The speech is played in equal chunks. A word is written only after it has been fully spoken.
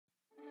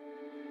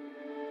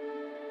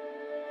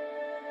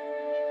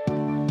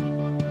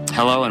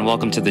Hello and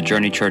welcome to the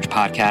Journey Church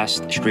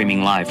podcast,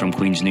 streaming live from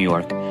Queens, New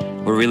York.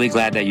 We're really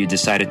glad that you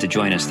decided to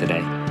join us today.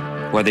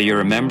 Whether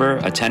you're a member,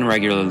 attend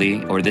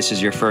regularly, or this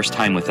is your first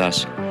time with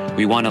us,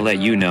 we want to let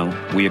you know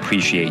we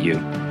appreciate you.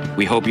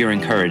 We hope you're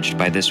encouraged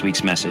by this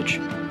week's message.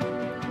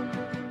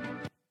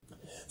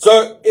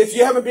 So if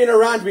you haven't been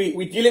around,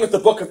 we're dealing with the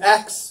book of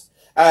Acts.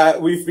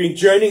 We've been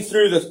journeying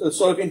through the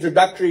sort of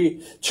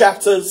introductory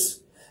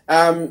chapters.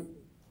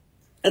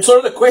 And sort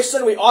of the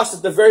question we asked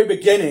at the very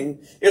beginning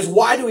is,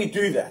 why do we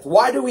do that?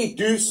 Why do we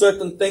do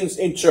certain things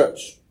in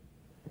church?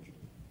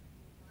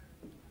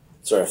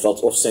 Sorry, I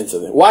felt off center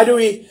there. Why do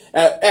we,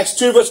 Acts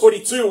 2 verse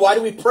 42, why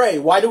do we pray?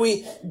 Why do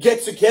we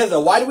get together?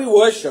 Why do we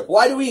worship?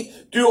 Why do we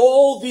do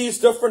all these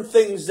different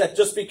things that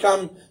just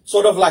become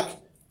sort of like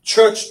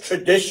church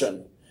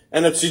tradition?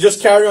 And it's you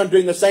just carry on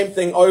doing the same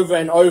thing over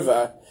and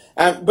over.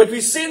 But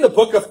we see in the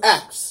book of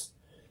Acts,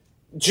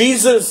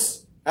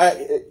 Jesus,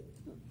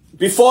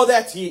 before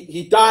that,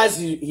 he dies,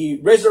 he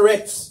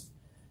resurrects.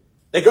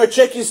 They go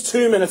check his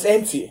tomb and it's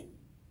empty.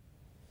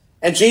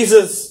 And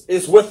Jesus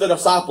is with the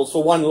disciples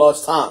for one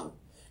last time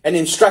and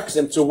instructs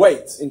them to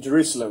wait in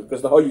Jerusalem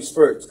because the Holy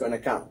Spirit's going to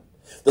come.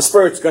 The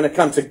Spirit's going to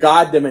come to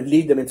guide them and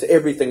lead them into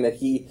everything that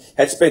he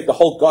had spent the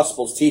whole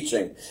Gospels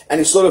teaching. And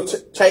he sort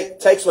of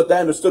takes what they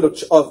understood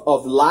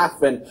of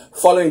life and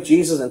following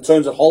Jesus and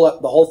turns the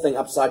whole thing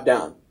upside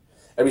down.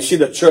 And we see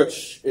the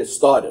church is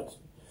started.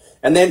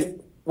 And then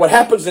what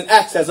happens in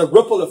Acts has a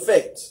ripple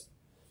effect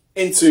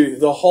into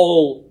the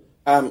whole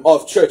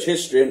of church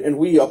history, and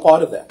we are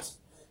part of that.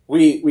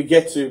 We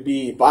get to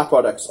be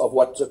byproducts of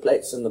what took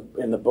place in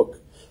the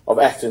book of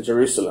Acts in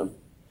Jerusalem.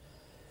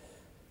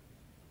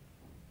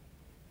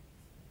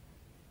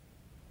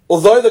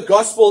 Although the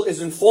gospel is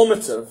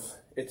informative,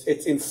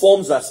 it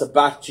informs us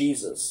about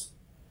Jesus.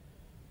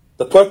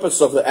 The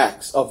purpose of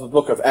the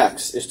book of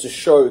Acts is to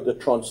show the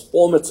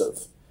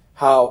transformative,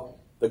 how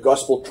the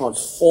gospel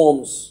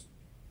transforms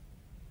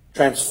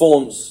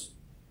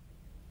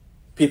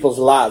people's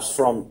lives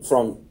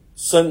from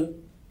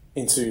sin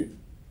into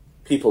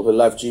people who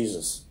love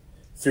Jesus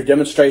through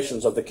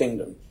demonstrations of the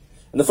kingdom.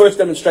 And the first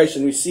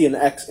demonstration we see in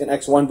Acts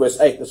 1 verse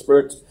 8, the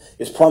Spirit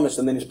is promised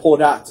and then is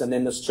poured out. And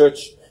then this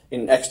church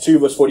in Acts 2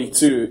 verse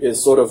 42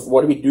 is sort of,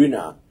 what do we do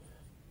now?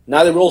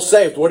 Now that we're all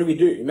saved, what do we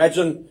do?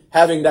 Imagine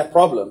having that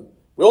problem.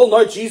 We all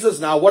know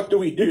Jesus now, what do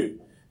we do?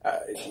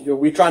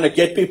 We're trying to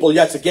get people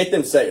here to get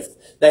them saved.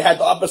 They had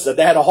the opposite.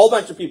 They had a whole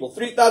bunch of people.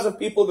 3,000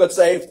 people got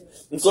saved.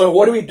 And so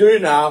what do we do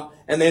now?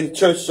 And then the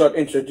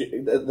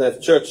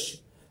church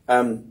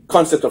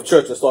concept of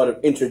church has started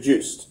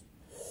introduced.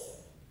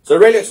 So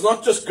really, it's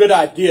not just good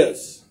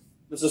ideas.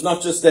 This is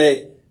not just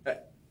a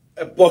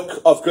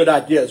book of good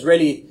ideas.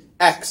 Really,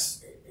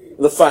 Acts,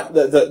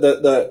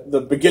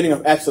 the beginning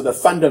of Acts are the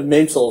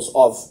fundamentals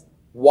of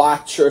why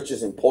church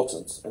is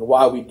important and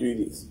why we do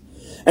these.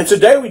 And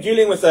today we're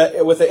dealing with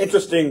an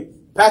interesting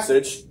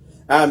passage.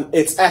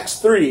 It's Acts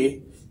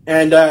 3,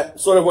 and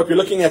sort of what we're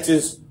looking at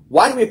is,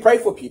 why do we pray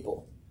for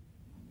people?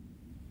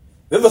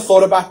 Have you ever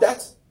thought about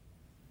that?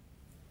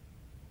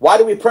 Why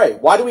do we pray?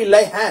 Why do we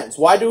lay hands?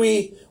 Why do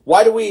we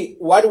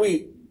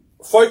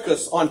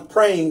focus on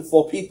praying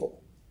for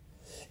people?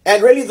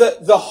 And really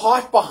the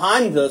heart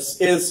behind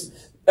this is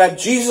that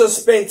Jesus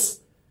spent,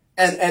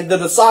 and the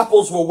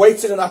disciples were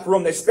waiting in that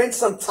room. They spent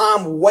some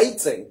time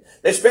waiting.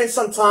 They spent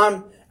some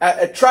time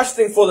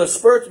trusting for the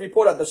Spirit to be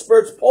poured out. The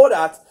Spirit's poured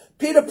out.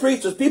 Peter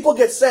preaches. People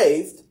get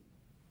saved.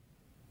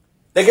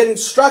 They get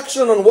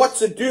instruction on what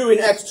to do in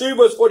Acts 2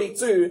 verse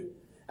 42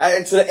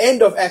 and to the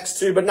end of Acts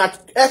 2. But now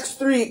Acts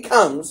 3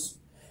 comes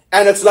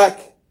and it's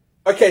like,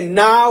 okay,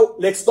 now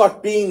let's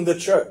start being the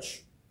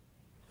church.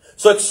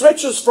 So it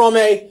switches from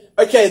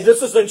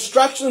this is the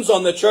instructions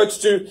on the church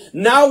to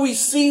now we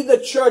see the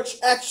church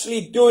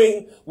actually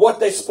doing what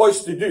they're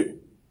supposed to do.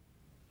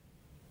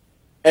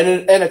 And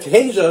it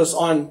hinges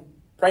on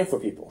praying for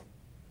people.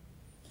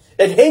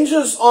 It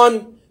hinges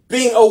on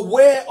being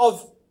aware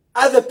of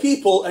other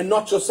people and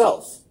not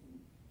yourself.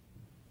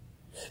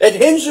 It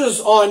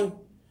hinges on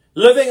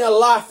living a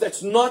life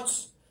that's not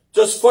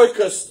just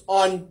focused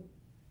on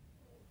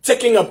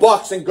ticking a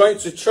box and going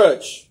to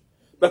church,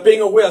 but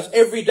being aware of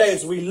every day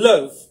as we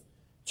live,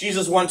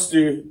 Jesus wants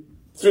to,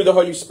 through the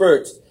Holy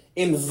Spirit,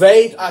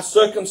 invade our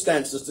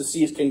circumstances to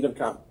see his kingdom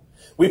come.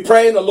 We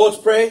pray in the Lord's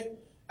Prayer,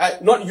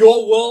 not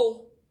your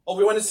will, or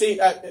we want to see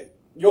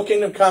your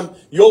kingdom come,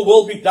 your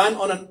will be done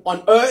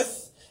on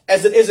earth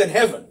as it is in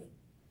heaven.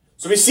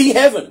 So we see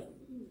heaven.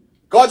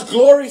 God's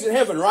glory is in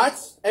heaven, right?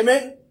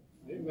 Amen?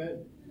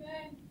 Amen.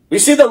 We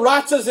see the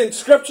writers in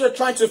Scripture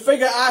trying to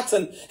figure out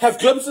and have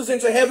glimpses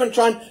into heaven,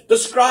 trying to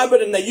describe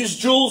it, and they use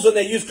jewels, and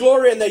they use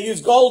glory, and they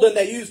use gold, and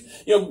they use,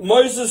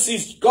 Moses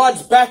sees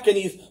God's back, and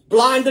he's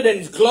blinded, and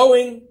he's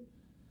glowing.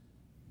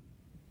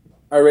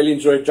 I really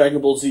enjoy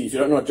Dragon Ball Z. If you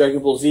don't know what Dragon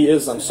Ball Z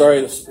is, I'm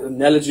sorry, this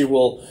analogy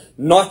will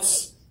not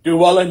do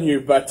well on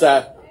you, but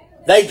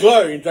they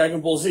glow in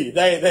Dragon Ball Z.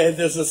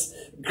 There's this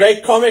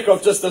great comic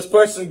of just this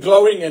person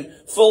glowing and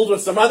filled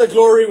with some other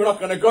glory. We're not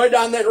going to go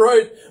down that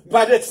road,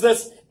 but it's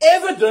this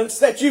evidence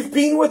that you've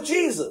been with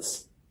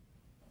Jesus.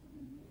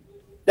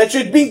 That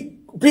you'd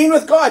been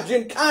with God. You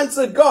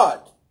encountered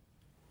God.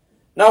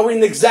 Now we're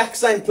in the exact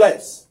same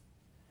place.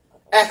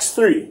 Acts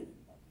 3.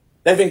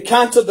 They've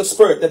encountered the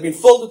Spirit. They've been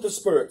filled with the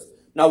Spirit.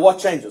 Now what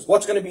changes?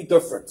 What's going to be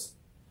different?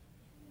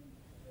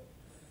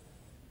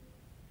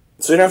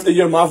 So you don't have to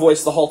hear my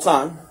voice the whole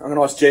time. I'm going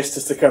to ask Jess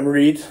just to come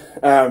read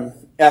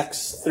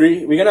Acts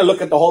 3. We're going to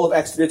look at the whole of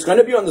Acts 3. It's going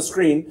to be on the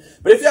screen.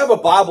 But if you have a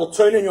Bible,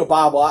 turn in your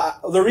Bible.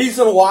 The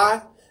reason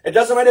why, it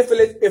doesn't matter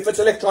if it's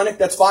electronic,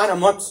 that's fine. I'm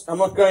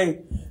not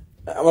going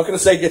to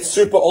say get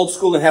super old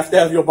school and have to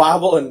have your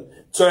Bible and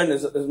turn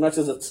as much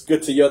as it's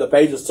good to hear the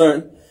pages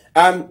turn.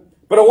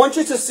 But I want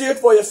you to see it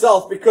for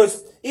yourself,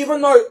 because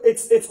even though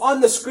it's on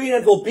the screen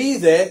and it will be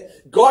there,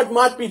 God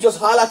might be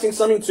just highlighting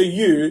something to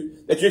you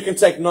that you can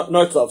take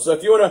notes of. So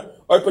if you want to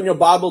open your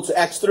Bible to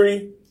Acts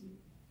 3,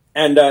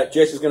 and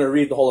Jess is going to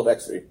read the whole of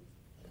Acts 3.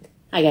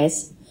 Hi,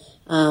 guys.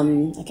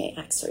 Okay,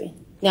 Acts 3.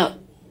 Now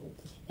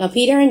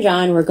Peter and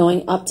John were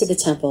going up to the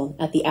temple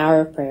at the hour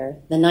of prayer,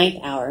 the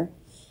 9th hour,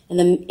 and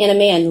a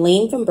man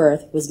lame from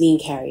birth was being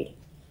carried,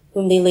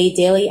 whom they laid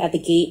daily at the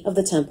gate of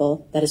the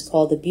temple, that is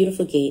called the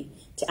Beautiful Gate,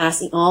 to ask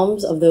the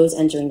alms of those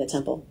entering the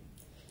temple.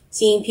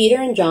 Seeing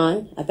Peter and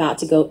John about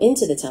to go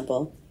into the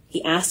temple,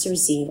 he asked to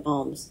receive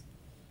alms.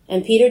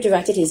 And Peter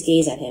directed his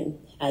gaze at him,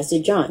 as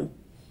did John,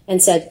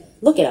 and said,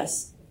 "Look at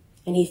us."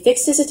 And he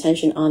fixed his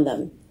attention on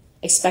them,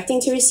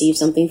 expecting to receive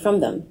something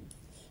from them.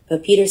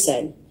 But Peter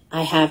said,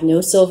 "I have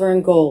no silver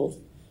and gold,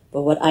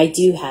 but what I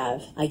do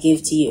have I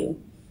give to you.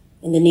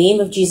 In the name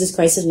of Jesus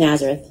Christ of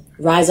Nazareth,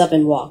 rise up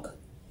and walk."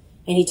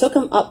 And he took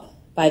him up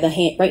by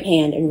the right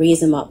hand and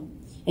raised him up.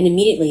 And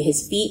immediately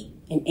his feet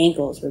and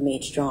ankles were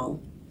made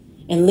strong.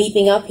 And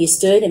leaping up, he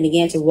stood and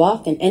began to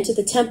walk and enter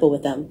the temple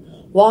with them,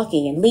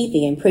 walking and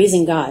leaping and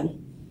praising God.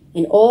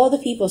 And all the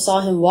people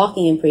saw him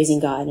walking and praising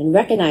God, and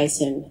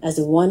recognized him as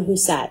the one who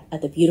sat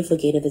at the beautiful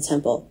gate of the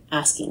temple,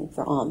 asking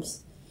for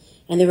alms.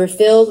 And they were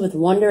filled with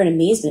wonder and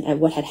amazement at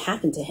what had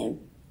happened to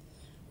him.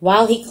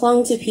 While he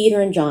clung to Peter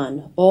and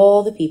John,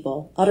 all the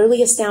people,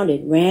 utterly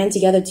astounded, ran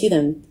together to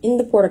them in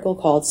the portico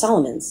called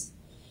Solomon's.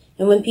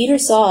 And when Peter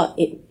saw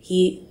it,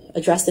 he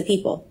addressed the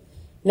people.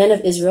 "Men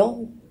of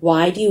Israel,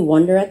 why do you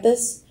wonder at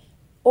this?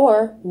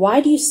 Or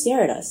why do you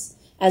stare at us,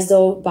 as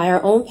though by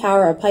our own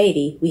power or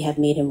piety we have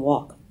made him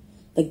walk?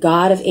 The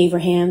God of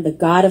Abraham, the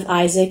God of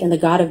Isaac, and the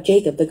God of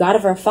Jacob, the God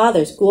of our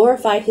fathers,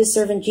 glorified his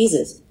servant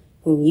Jesus,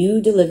 whom you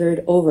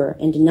delivered over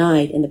and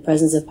denied in the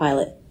presence of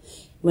Pilate,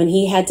 when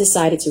he had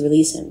decided to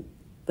release him.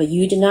 But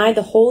you denied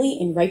the holy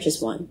and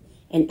righteous one,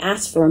 and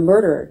asked for a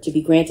murderer to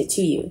be granted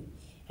to you.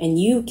 And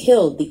you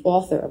killed the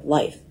author of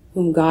life,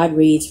 whom God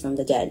raised from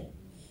the dead.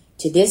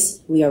 To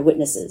this we are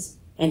witnesses.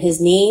 And his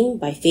name,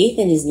 by faith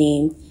in his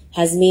name,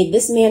 has made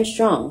this man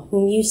strong,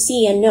 whom you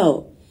see and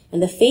know.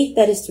 And the faith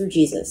that is through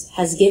Jesus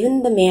has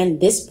given the man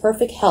this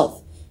perfect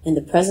health in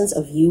the presence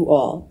of you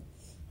all.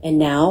 And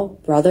now,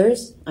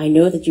 brothers, I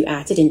know that you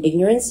acted in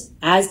ignorance,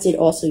 as did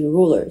also your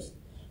rulers.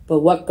 But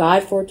what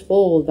God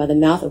foretold by the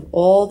mouth of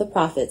all the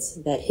prophets,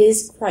 that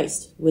his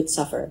Christ would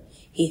suffer,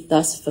 he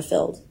thus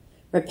fulfilled.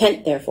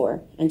 Repent,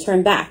 therefore, and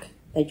turn back,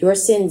 that your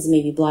sins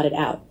may be blotted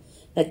out,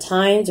 that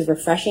times of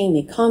refreshing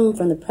may come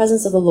from the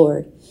presence of the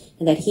Lord,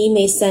 and that he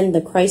may send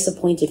the Christ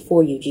appointed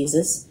for you,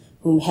 Jesus,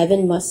 whom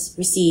heaven must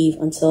receive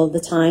until the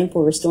time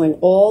for restoring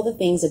all the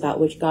things about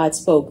which God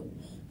spoke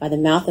by the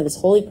mouth of his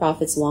holy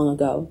prophets long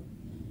ago.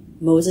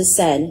 Moses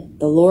said,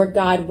 "The Lord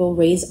God will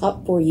raise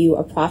up for you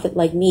a prophet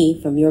like me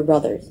from your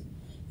brothers.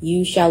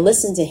 You shall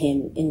listen to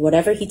him in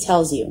whatever he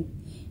tells you.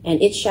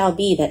 And it shall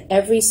be that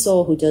every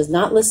soul who does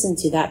not listen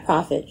to that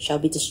prophet shall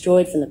be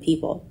destroyed from the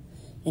people."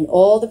 And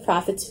all the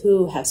prophets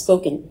who have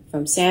spoken,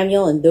 from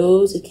Samuel and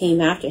those who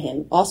came after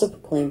him, also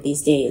proclaimed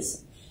these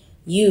days.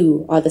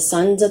 You are the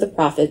sons of the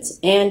prophets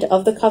and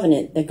of the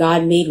covenant that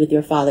God made with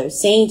your fathers,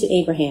 saying to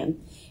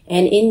Abraham,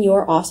 "And in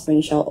your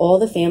offspring shall all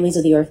the families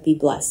of the earth be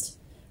blessed."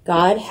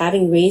 God,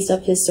 having raised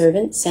up his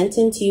servant, sent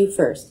him to you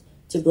first,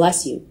 to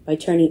bless you by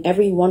turning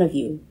every one of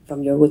you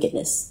from your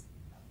wickedness.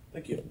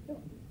 Thank you.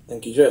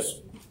 Thank you,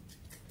 Jess.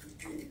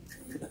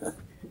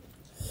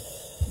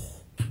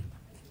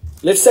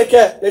 Let's take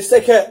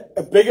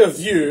a bigger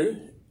view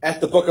at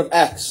the book of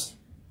Acts.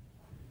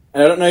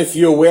 And I don't know if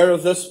you're aware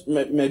of this,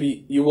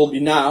 maybe you will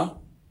be now.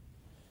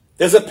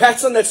 There's a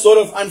pattern that's sort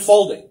of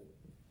unfolding.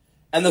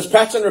 And this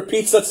pattern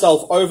repeats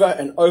itself over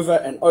and over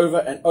and over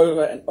and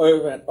over and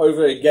over and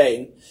over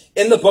again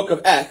in the book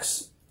of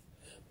Acts.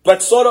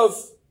 But sort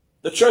of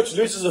the church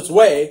loses its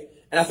way,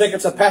 and I think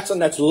it's a pattern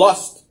that's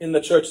lost in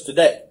the church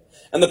today.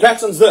 And the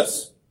pattern's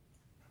this.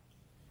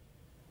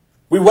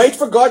 We wait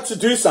for God to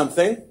do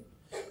something.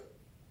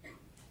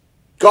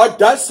 God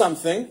does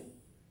something.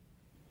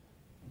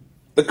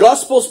 The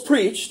gospel's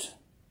preached,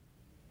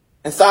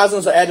 and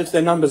thousands are added to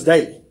their numbers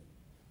daily.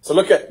 So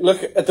look at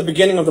the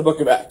beginning of the book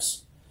of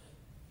Acts.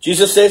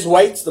 Jesus says,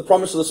 wait, the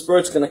promise of the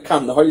Spirit's going to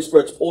come. The Holy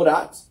Spirit's poured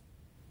out.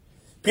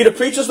 Peter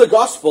preaches the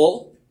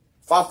gospel.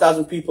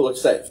 5,000 people are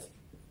saved.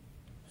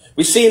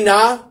 We see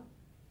now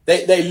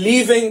They're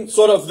leaving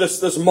sort of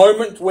this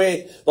moment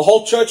where the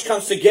whole church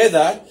comes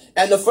together,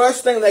 and the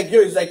first thing they do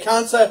is they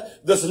counter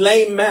this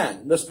lame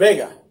man, this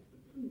beggar.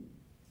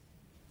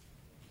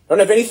 Don't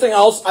have anything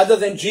else other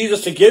than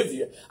Jesus to give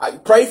you. I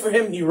pray for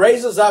him. He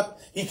raises up.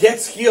 He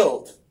gets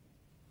healed.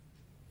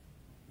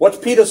 What's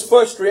Peter's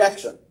first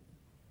reaction?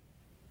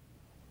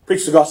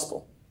 Preach the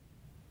gospel.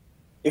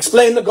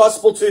 Explain the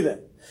gospel to them.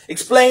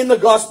 Explain the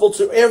gospel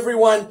to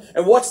everyone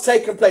and what's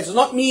taken place. It's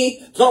not me.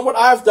 It's not what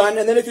I've done.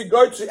 And then if you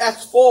go to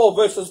Acts 4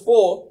 verses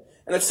 4,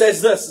 and it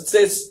says this. It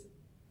says,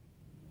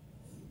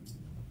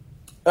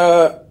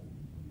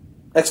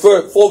 Acts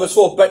 4 verse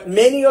 4, but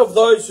many of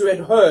those who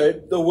had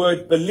heard the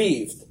word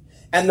believed,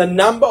 and the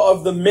number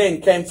of the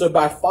men came to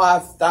about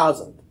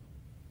 5,000.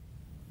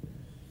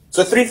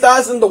 So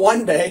 3,000 the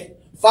one day,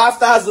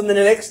 5,000 the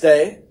next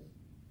day.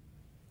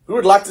 Who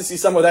would like to see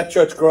some of that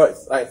church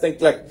growth? I think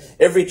like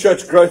every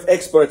church growth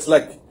expert's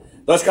like,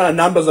 those kind of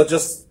numbers are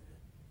just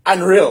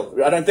unreal.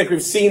 I don't think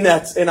we've seen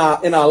that in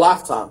our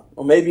lifetime,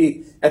 or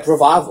maybe at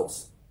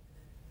revivals.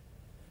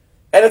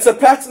 And it's a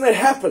pattern that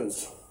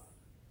happens.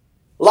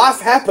 Life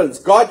happens.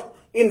 God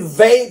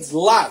invades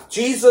life.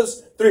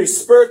 Jesus, through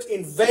His Spirit,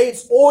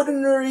 invades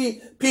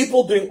ordinary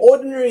people doing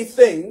ordinary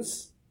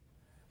things.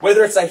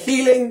 Whether it's a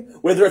healing,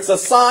 whether it's a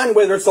sign,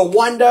 whether it's a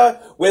wonder,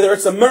 whether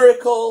it's a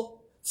miracle.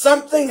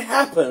 Something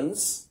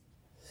happens,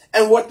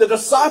 and what the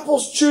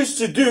disciples choose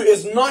to do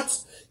is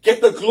not get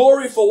the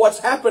glory for what's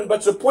happened,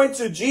 but to point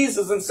to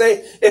Jesus and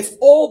say, it's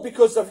all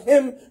because of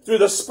Him through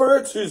the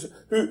Spirit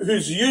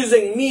who's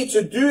using me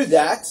to do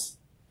that,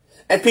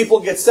 and people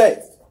get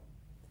saved.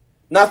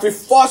 Now, if we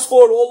fast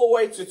forward all the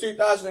way to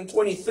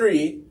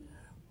 2023,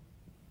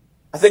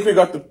 I think we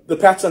got the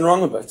pattern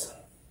wrong a bit.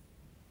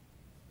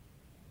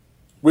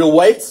 We'll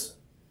wait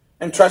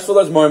and trust for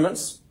those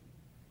moments.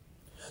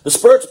 The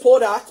Spirit's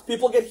poured out.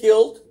 People get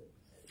healed.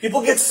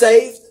 People get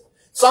saved.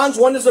 Signs,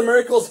 wonders, and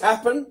miracles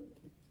happen.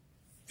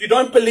 If you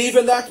don't believe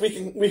in that, we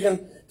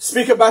can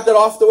speak about that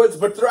afterwards.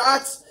 But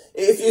throughout,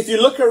 if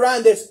you look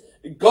around,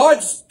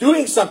 God's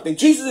doing something.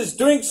 Jesus is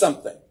doing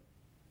something.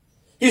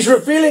 He's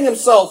revealing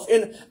Himself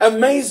in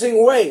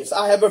amazing ways.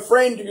 I have a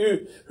friend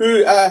who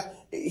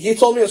he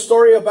told me a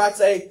story about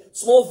a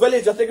small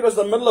village, I think it was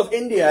the middle of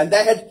India, and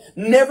they had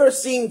never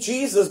seen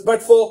Jesus,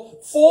 but for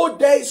 4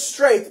 days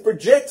straight,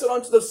 projected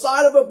onto the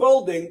side of a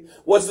building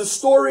was the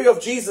story of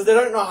Jesus. They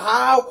don't know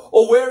how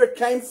or where it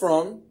came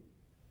from,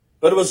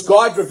 but it was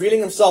God revealing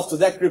Himself to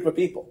that group of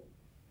people.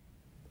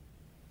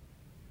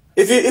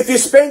 If you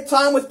spend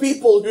time with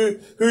people who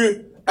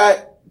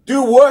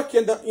do work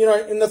in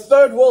the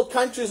third world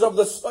countries of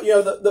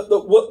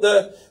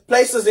the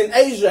places in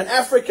Asia and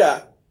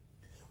Africa,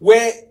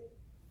 where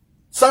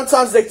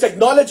sometimes the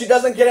technology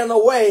doesn't get in the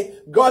way,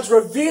 God's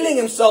revealing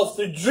Himself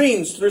through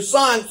dreams, through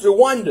signs, through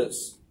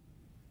wonders.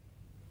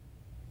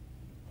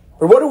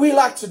 But what do we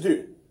like to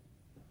do?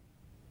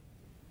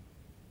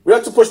 We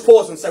like to push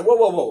pause and say,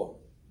 whoa.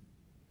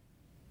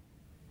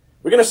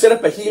 We're going to set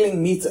up a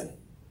healing meeting.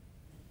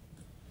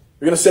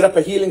 We're going to set up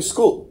a healing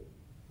school.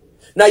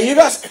 Now you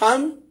guys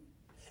come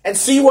and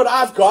see what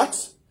I've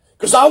got,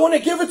 because I want to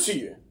give it to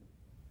you.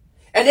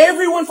 And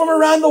everyone from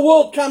around the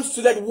world comes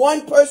to that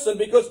one person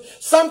because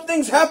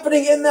something's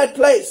happening in that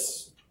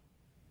place.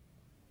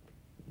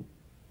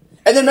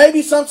 And then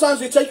maybe sometimes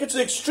we take it to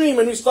the extreme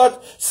and we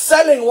start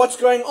selling what's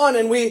going on,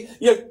 and we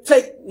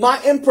take my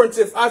imprint.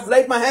 If I've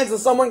laid my hands and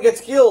someone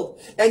gets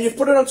healed and you've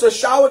put it onto a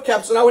shower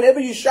cap, so now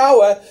whenever you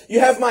shower, you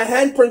have my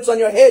handprints on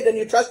your head and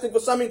you're trusting for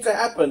something to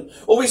happen.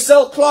 Or we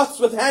sell cloths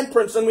with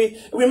handprints, and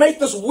we make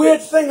this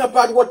weird thing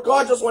about what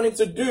God just wanted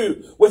to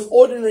do with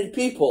ordinary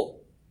people.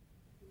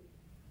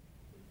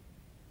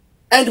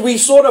 And we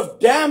sort of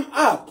dam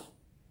up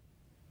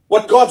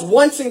what God's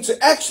wanting to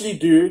actually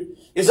do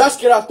is us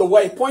get out the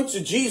way, point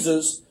to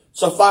Jesus,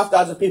 so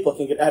 5,000 people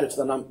can get added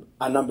to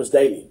our numbers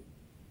daily.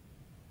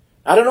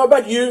 I don't know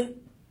about you.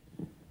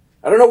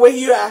 I don't know where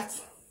you're at.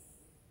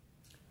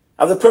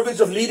 I have the privilege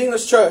of leading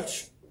this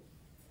church.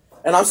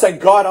 And I'm saying,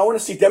 God, I want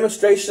to see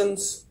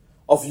demonstrations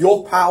of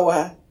your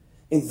power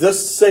in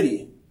this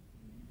city.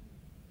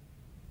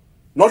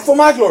 Not for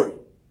my glory.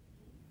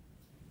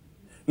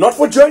 Not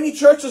for Journey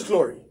Church's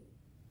glory.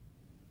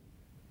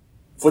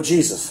 For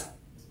Jesus.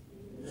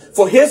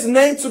 For His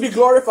name to be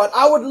glorified.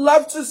 I would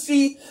love to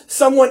see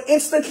someone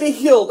instantly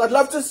healed. I'd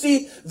love to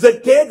see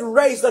the dead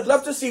raised. I'd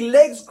love to see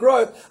legs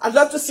grow. I'd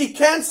love to see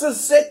cancer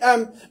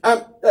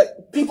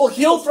people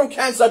healed from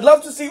cancer. I'd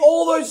love to see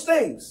all those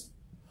things.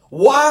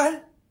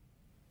 Why?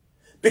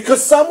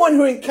 Because someone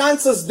who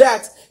encounters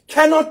that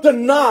cannot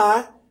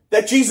deny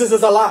that Jesus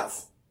is alive.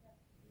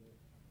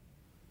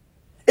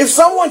 If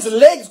someone's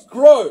legs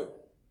grow,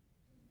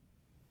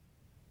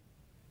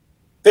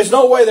 there's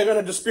no way they're going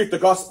to dispute the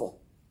gospel.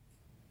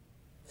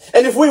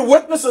 And if we're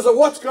witnesses of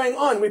what's going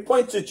on, we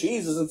point to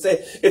Jesus and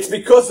say, it's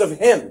because of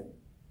Him.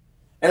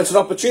 And it's an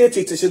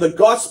opportunity to see the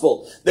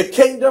gospel, the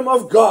kingdom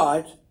of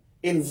God,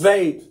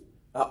 invade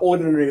our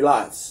ordinary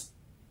lives.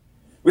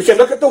 We can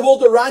look at the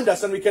world around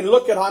us and we can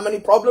look at how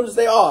many problems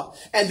there are.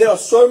 And there are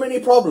so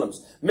many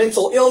problems.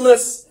 Mental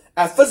illness,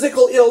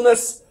 physical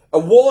illness,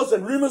 wars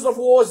and rumors of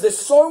wars. There's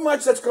so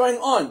much that's going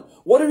on.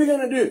 What are we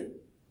going to do?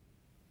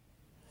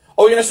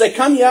 Are we going to say,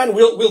 come here and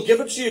we'll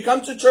give it to you.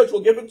 Come to church,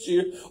 we'll give it to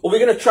you. Or we're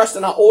going to trust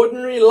in our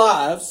ordinary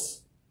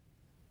lives.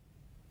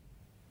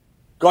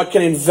 God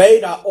can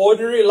invade our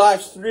ordinary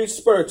lives through His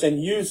Spirit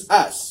and use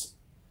us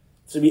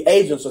to be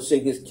agents of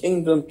seeing His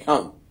kingdom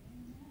come.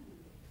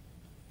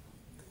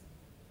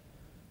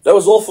 That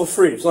was all for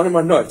free. It's not in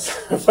my notes.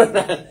 But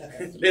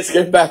let's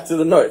get back to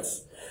the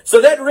notes.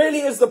 So that really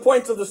is the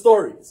point of the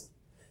stories.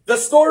 The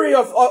story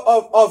of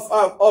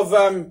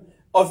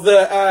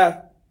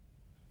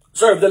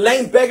the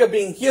lame beggar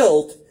being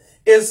healed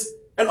is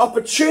an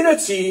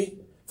opportunity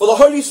for the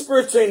Holy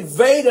Spirit to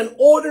invade an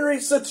ordinary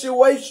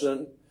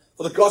situation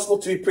for the gospel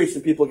to be preached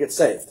and people get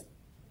saved.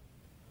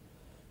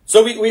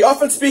 So we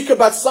often speak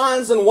about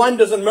signs and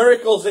wonders and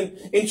miracles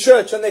in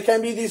church, and there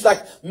can be these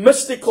like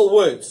mystical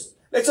words.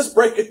 Let's just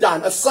break it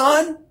down. A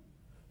sign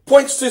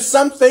points to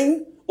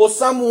something or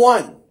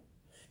someone.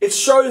 It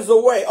shows the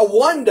way. A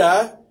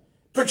wonder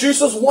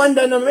produces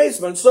wonder and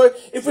amazement. So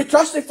if we're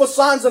trusting for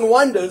signs and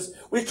wonders,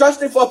 we're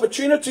trusting for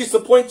opportunities to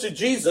point to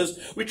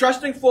Jesus. We're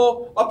trusting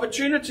for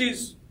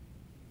opportunities.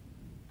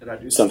 Did I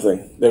do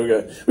something? There we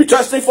go. We're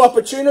trusting for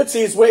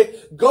opportunities where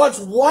God's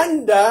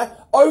wonder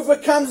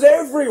overcomes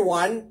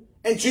everyone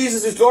and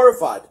Jesus is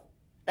glorified.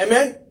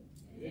 Amen?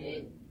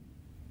 Amen.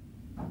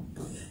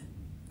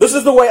 This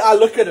is the way I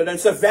look at it, and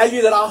it's a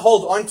value that I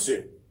hold on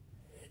to.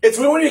 It's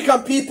when we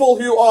become people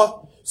who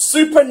are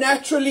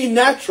supernaturally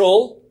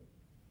natural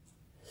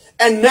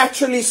and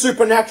naturally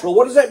supernatural.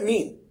 What does that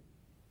mean?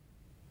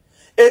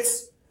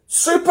 It's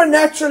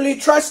supernaturally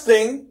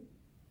trusting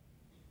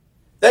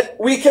that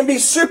we can be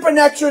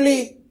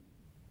supernaturally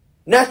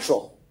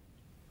natural.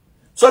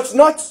 So this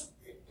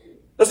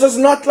is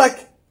not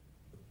like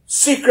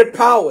secret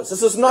powers.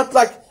 This is not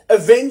like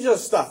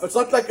Avengers stuff. It's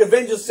not like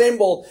Avengers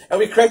Assemble and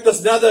we create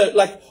this another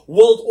like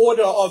world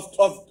order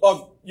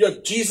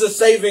of Jesus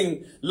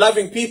saving,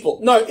 loving people.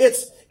 No,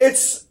 it's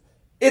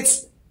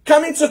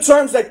coming to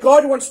terms that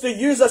God wants to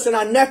use us in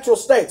our natural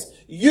states.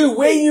 You,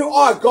 where you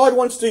are, God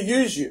wants to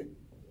use you.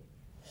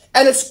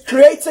 And it's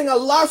creating a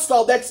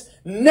lifestyle that's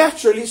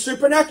naturally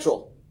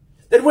supernatural.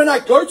 That when I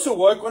go to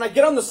work, when I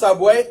get on the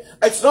subway,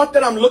 it's not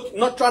that I'm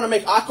not trying to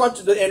make eye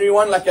contact with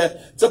anyone like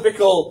a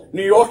typical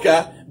New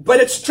Yorker, but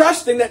it's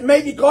trusting that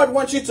maybe God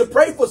wants you to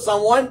pray for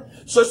someone,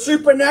 so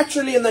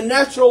supernaturally in the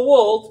natural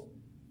world,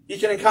 you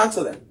can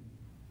encounter them.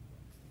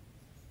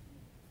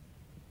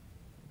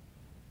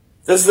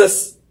 There's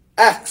this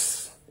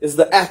acts of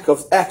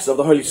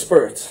the Holy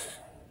Spirit.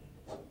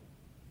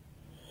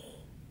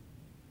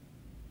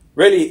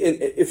 Really,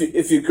 if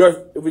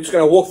we're just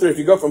going to walk through, if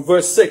you go from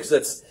verse 6,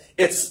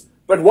 it's,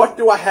 but what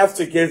do I have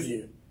to give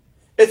you?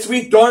 It's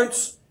we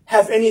don't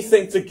have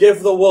anything to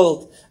give the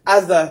world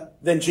other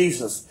than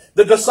Jesus.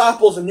 The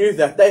disciples knew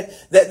that.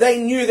 They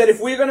knew that if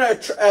we're going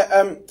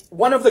to,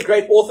 one of the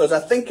great authors, I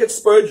think it's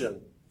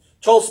Spurgeon,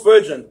 Charles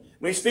Spurgeon,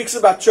 when he speaks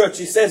about church,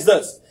 he says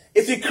this: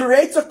 if you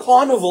create a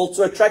carnival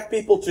to attract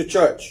people to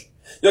church,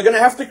 you're going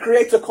to have to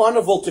create a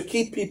carnival to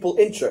keep people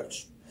in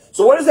church.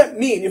 So what does that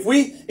mean? If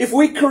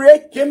we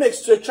create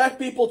gimmicks to attract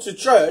people to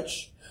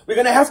church, we're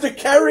going to have to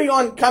carry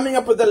on coming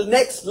up with the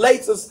next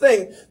latest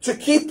thing to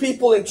keep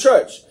people in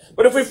church.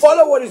 But if we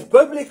follow what is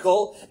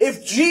biblical,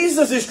 if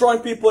Jesus is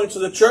drawing people into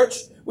the church,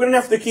 we don't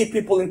have to keep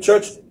people in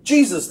church.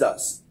 Jesus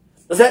does.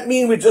 Does that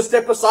mean we just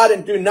step aside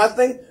and do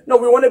nothing? No,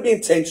 we want to be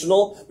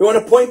intentional. We want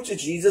to point to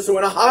Jesus. We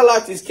want to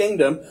highlight His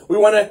kingdom. We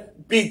want to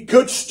be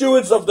good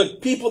stewards of the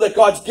people that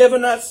God's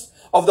given us,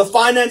 of the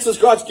finances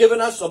God's given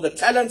us, of the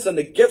talents and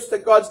the gifts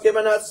that God's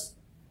given us.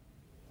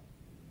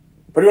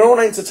 But we don't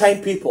want to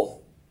entertain people.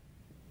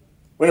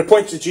 We're going to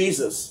point to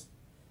Jesus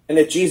and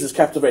let Jesus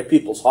captivate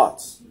people's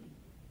hearts.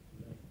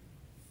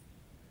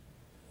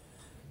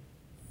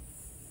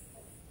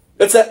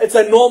 It's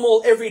a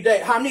normal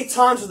everyday. How many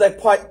times did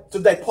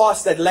they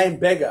pass that lame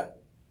beggar?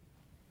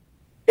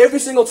 Every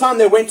single time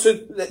they went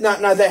to,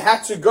 now they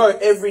had to go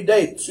every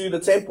day to the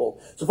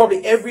temple. So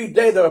probably every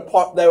day they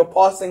were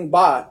passing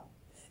by.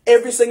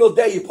 Every single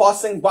day you're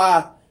passing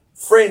by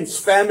friends,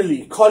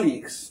 family,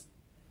 colleagues.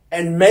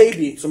 And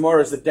maybe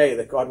tomorrow is the day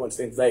that God wants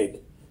to invade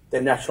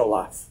their natural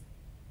life.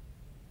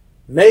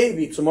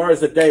 Maybe tomorrow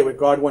is the day where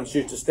God wants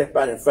you to step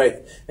out in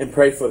faith and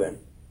pray for them.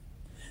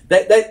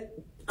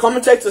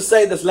 Commentators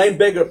say this lame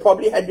beggar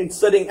probably had been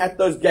sitting at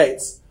those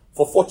gates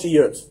for 40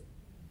 years.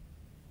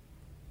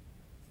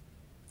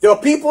 There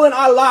are people in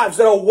our lives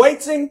that are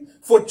waiting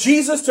for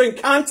Jesus to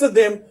encounter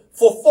them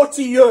for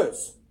 40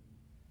 years.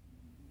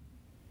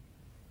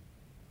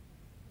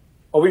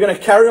 Are we going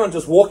to carry on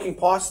just walking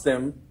past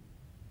them?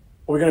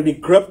 Or are we going to be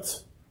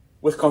gripped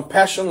with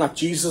compassion like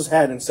Jesus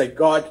had and say,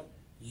 God,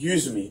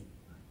 use me?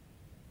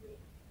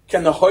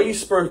 Can the Holy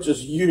Spirit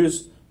just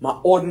use my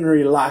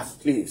ordinary life,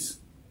 please?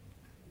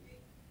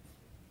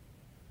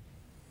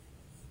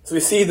 So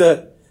we see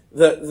the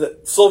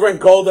silver and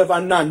gold have I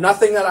none.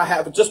 Nothing that I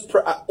have. Just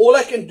all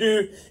I can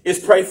do is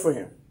pray for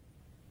him.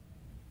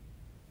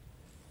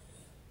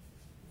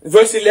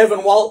 Verse 11,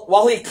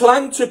 while he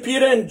clung to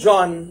Peter and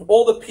John,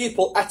 all the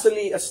people,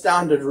 utterly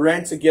astounded,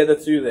 ran together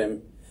to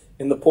them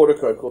in the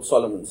portico called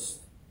Solomon's.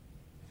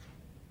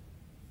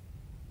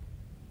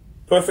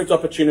 Perfect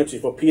opportunity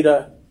for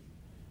Peter's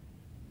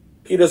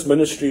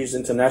Ministries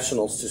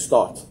Internationals to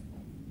start.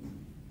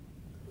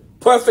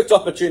 Perfect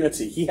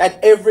opportunity. He had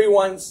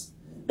everyone's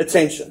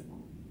attention.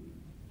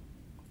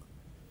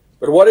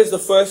 But what is the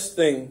first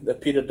thing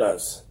that Peter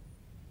does?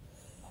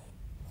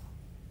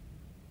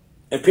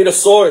 And Peter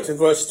saw it in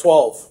verse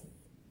 12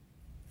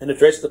 and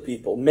addressed the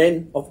people.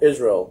 Men of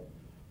Israel,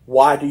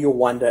 why do you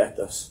wonder at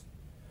this?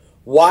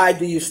 Why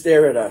do you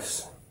stare at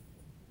us?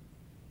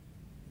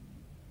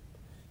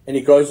 And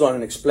he goes on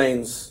and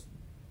explains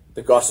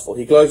the gospel.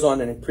 He goes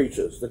on and he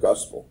preaches the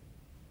gospel.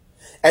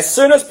 As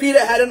soon as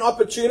Peter had an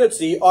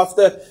opportunity,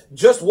 after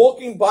just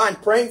walking by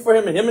and praying for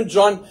him, and him and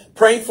John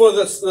praying for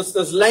this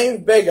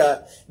lame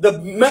beggar,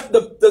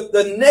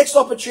 the next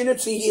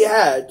opportunity he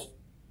had,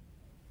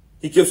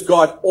 he gives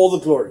God all the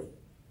glory.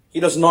 He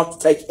does not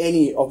take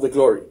any of the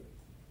glory.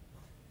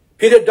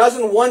 Peter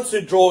doesn't want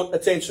to draw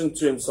attention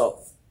to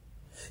himself.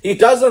 He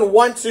doesn't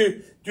want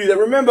to do that.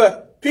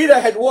 Remember, Peter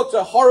had walked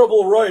a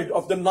horrible road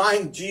of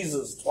denying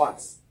Jesus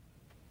twice.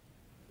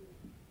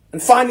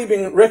 And finally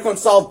being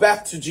reconciled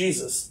back to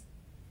Jesus.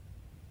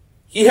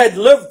 He had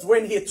lived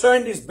when he had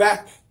turned his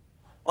back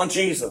on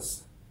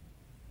Jesus.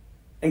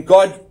 And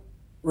God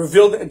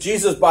revealed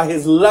Jesus by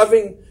his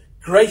loving,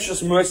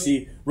 gracious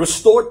mercy,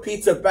 restored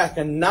Peter back.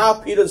 And now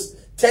Peter's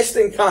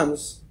testing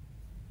comes.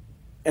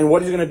 And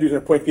what he's going to do is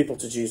going to point people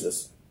to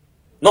Jesus.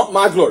 Not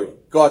my glory,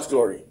 God's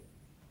glory.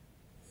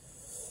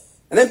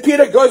 And then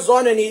Peter goes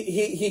on and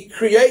he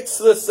creates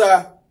this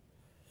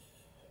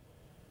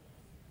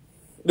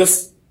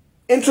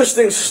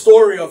interesting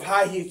story of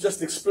how he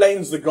just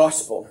explains the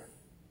gospel.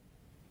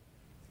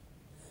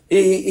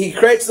 He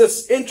creates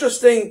this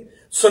interesting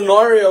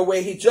scenario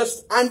where he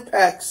just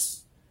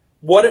unpacks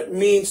what it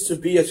means to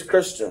be a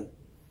Christian.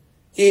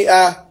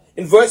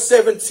 In verse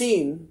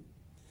 17,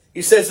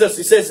 he says this.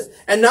 He says,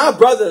 "And now,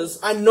 brothers,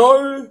 I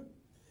know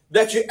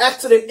that you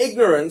acted in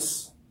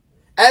ignorance,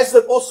 as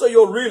did also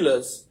your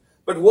rulers.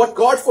 But what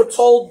God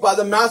foretold by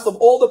the mouth of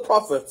all the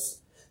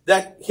prophets,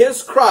 that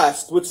his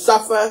Christ would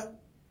suffer,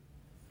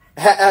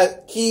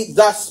 he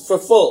thus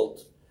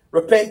fulfilled.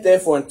 Repent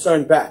therefore and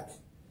turn back."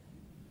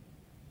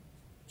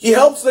 He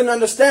helps them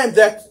understand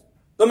that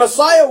the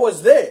Messiah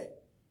was there.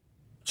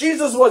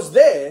 Jesus was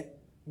there,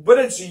 but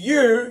it's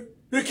you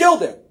who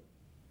killed him.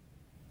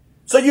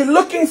 So you're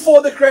looking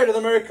for the creator of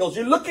the miracles.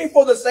 You're looking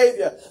for the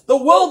Savior. The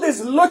world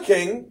is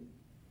looking,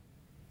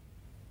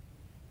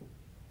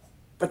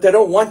 but they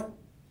don't want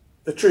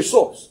the true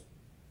source.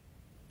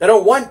 They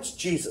don't want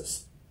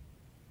Jesus.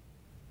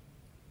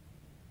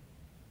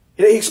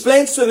 He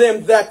explains to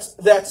them that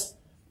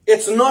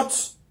it's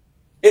not,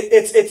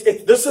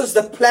 this is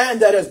the plan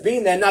that has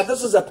been there. Now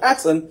this is a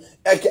pattern.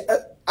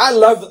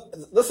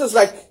 This is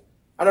like,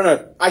 I don't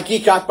know, I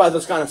geek out by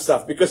this kind of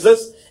stuff because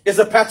this is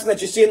a pattern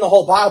that you see in the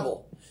whole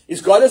Bible.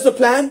 Is God has the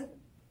plan.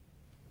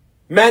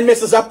 Man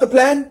messes up the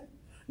plan.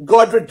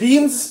 God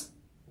redeems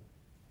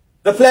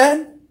the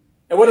plan.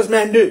 And what does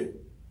man do?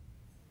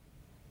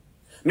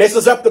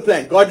 Messes up the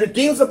plan. God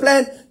redeems the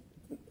plan,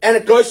 and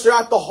it goes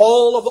throughout the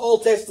whole of the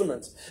Old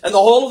Testament. And the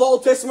whole of the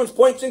Old Testament is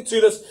pointing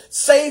to this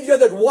Savior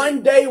that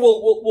one day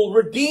will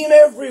redeem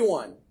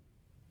everyone.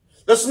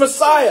 This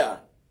Messiah.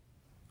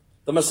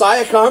 The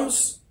Messiah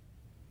comes.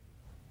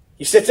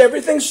 He sets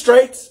everything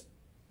straight.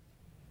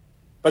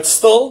 But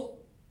still,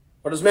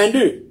 what does man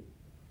do?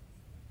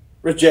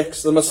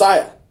 Rejects the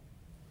Messiah.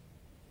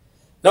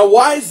 Now,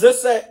 why is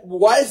this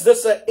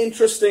an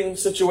interesting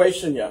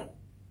situation here?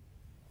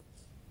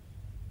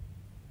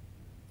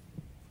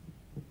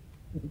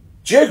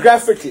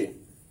 Geographically,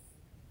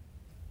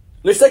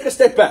 let's take a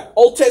step back.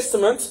 Old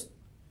Testament,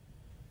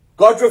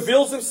 God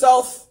reveals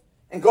himself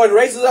and God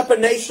raises up a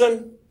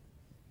nation.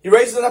 He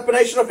raises up a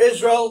nation of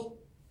Israel.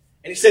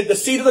 And he said the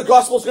seed of the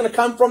gospel is going to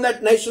come from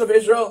that nation of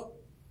Israel.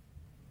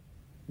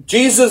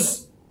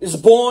 Jesus is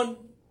born.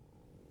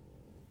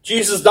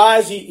 Jesus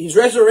dies. He's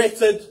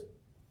resurrected.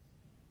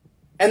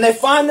 And they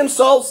find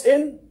themselves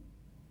in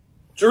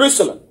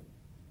Jerusalem.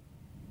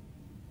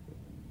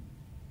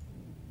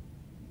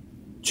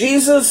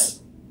 Jesus,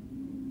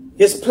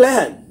 his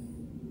plan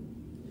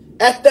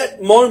at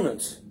that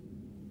moment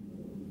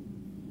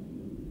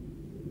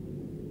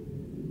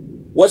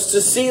was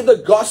to see the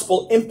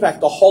gospel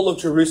impact the whole of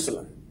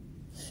Jerusalem.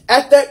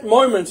 At that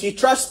moment, he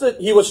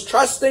was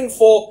trusting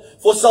for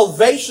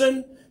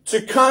salvation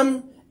to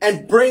come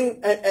and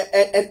bring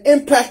and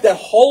impact that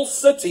whole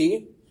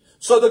city.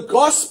 So the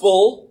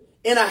gospel,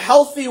 in a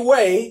healthy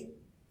way,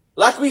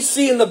 like we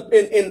see in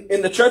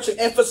the church in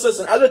Ephesus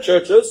and other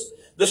churches,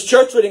 this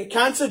church would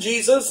encounter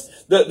Jesus,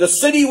 the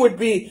city would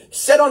be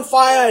set on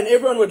fire and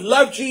everyone would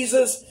love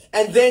Jesus.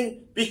 And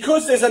then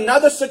because there's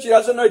another city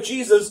that doesn't know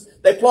Jesus,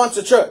 they plant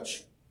a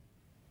church.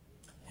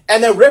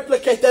 And they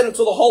replicate that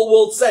until the whole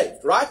world's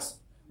saved, right?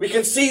 We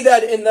can see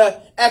that in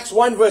the Acts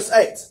 1 verse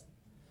 8.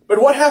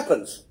 But what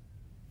happens?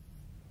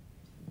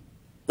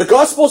 The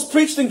gospel's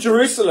preached in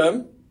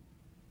Jerusalem.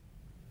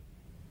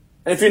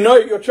 And if you know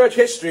your church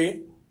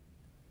history,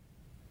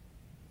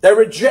 they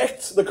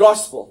reject the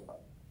gospel.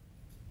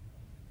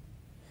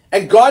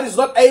 And God is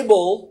not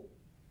able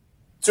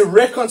to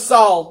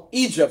reconcile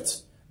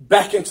Egypt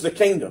back into the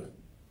kingdom.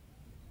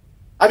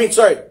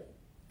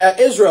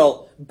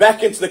 Israel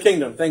back into the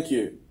kingdom. Thank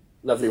you,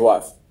 lovely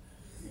wife.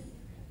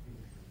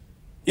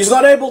 He's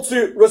not able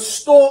to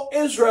restore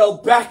Israel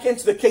back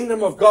into the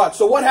kingdom of God.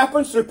 So what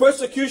happens through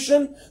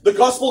persecution? The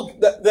gospel,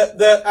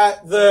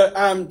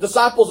 the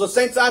disciples are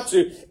sent out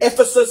to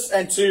Ephesus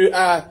and to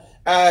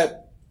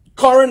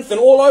Corinth and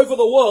all over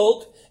the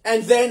world.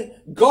 And then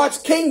God's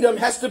kingdom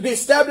has to be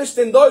established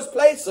in those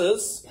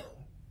places.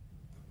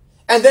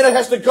 And then it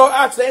has to go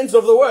out to the ends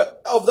of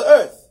the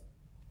earth.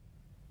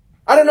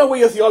 I don't know where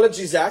your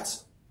theology is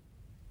at.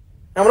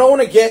 And I don't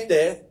want to get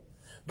there.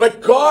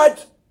 But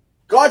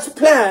God's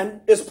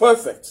plan is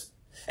perfect.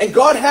 And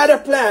God had a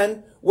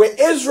plan where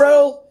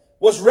Israel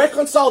was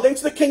reconciled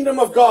into the kingdom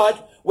of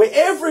God, where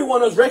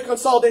everyone was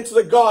reconciled into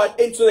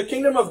the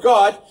kingdom of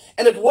God.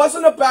 And it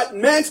wasn't about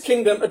man's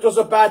kingdom, it was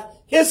about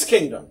his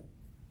kingdom.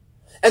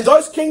 And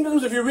those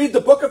kingdoms, if you read the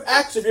book of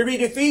Acts, if you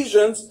read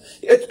Ephesians,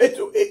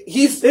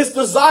 his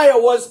desire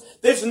was,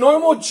 there's no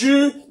more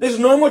Jew, there's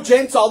no more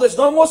Gentile, there's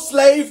no more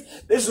slave,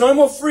 there's no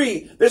more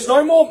free, there's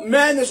no more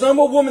man, there's no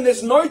more woman,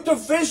 there's no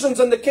divisions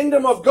in the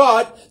kingdom of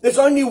God. There's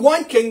only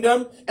one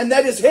kingdom, and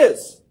that is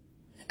his.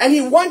 And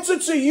he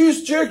wanted to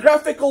use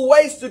geographical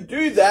ways to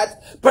do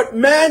that, but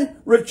man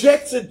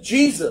rejected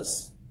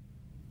Jesus.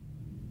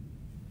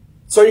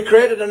 So he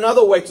created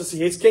another way to see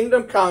his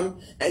kingdom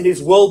come and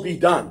his will be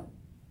done.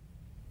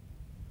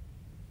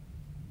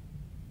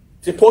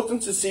 It's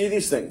important to see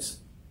these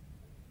things.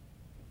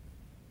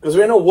 Because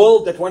we're in a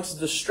world that wants to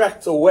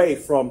distract away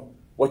from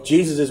what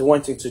Jesus is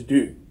wanting to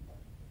do.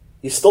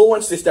 He still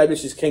wants to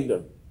establish his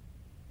kingdom.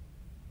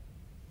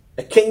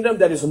 A kingdom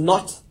that is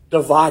not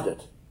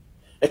divided.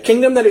 A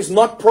kingdom that is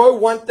not pro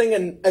one thing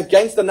and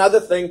against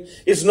another thing.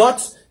 Is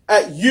not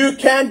you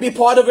can be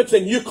part of it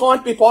and you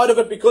can't be part of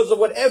it because of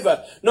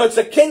whatever. No, it's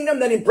a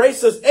kingdom that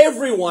embraces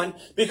everyone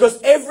because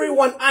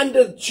everyone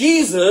under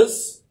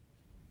Jesus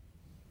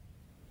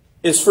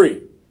is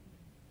free.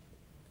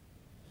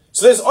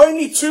 So there's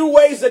only two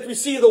ways that we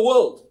see the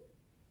world.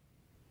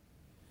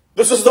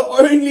 This is the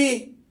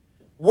only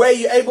way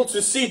you're able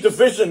to see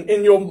division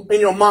in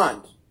your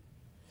mind.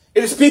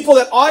 It is people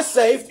that are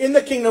saved in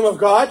the kingdom of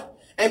God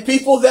and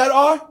people that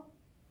are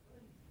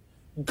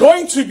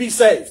going to be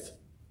saved.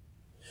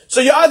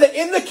 So you're either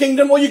in the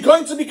kingdom or you're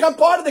going to become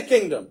part of the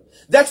kingdom.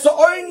 That's the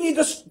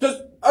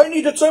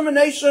only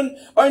determination,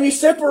 only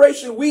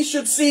separation we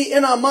should see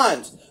in our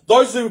minds.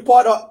 Those who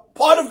are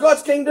part of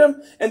God's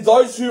kingdom and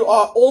those who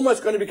are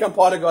almost going to become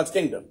part of God's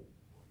kingdom.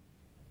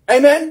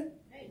 Amen?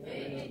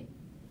 Amen.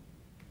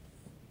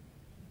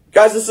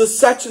 Guys, this is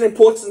such an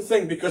important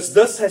thing because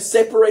this has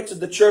separated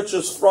the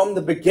churches from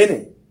the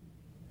beginning.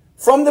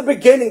 From the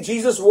beginning,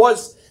 Jesus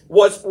was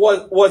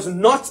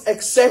not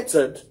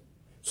accepted.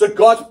 So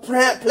God's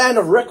plan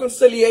of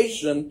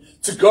reconciliation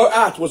to go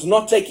out was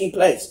not taking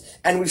place.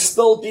 And we're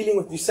still dealing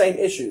with the same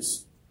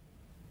issues.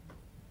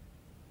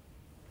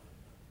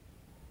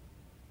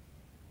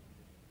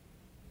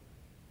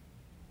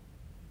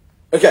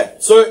 Okay,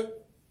 so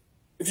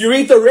if you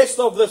read the rest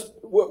of this,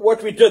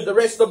 what we did, the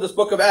rest of this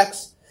book of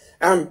Acts,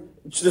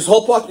 this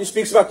whole part he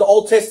speaks about the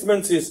Old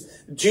Testament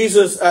is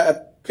Jesus,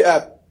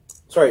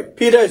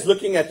 Peter is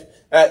looking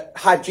at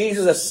how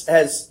Jesus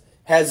has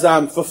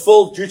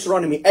fulfilled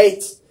Deuteronomy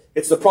 8.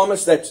 It's the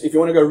promise that if you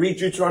want to go read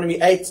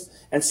Deuteronomy 8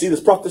 and see this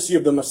prophecy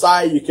of the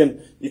Messiah, you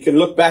can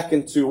look back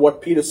into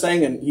what Peter's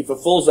saying and he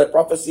fulfills that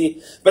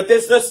prophecy. But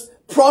there's this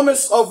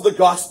promise of the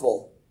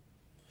gospel.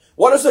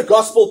 What is the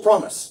gospel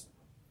promise?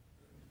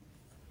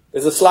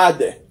 There's a slide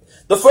there.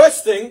 The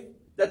first thing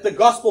that the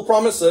gospel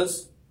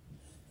promises,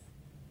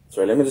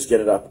 sorry, let me just get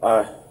it up.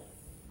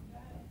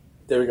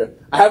 There we go.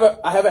 I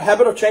have a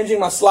habit of changing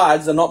my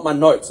slides and not my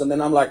notes, and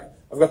then I'm like,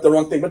 I've got the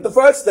wrong thing. But the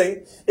first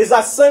thing is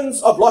our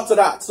sins are blotted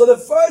out. So the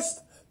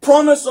first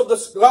promise of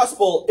this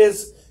gospel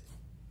is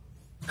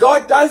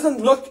God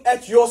doesn't look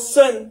at your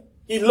sin.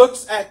 He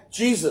looks at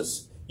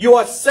Jesus. You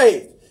are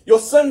saved. Your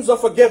sins are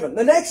forgiven.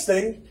 The next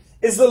thing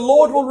is the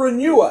Lord will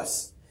renew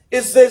us.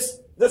 Is this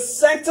the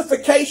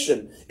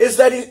sanctification is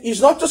that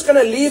he's not just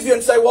going to leave you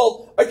and say,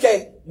 well,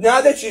 okay,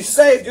 now that you're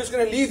saved, he's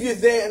going to leave you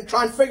there and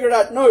try and figure it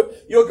out. No,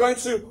 you're going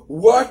to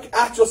work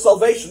out your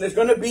salvation. There's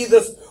going to be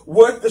this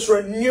work, this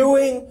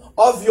renewing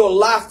of your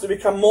life to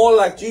become more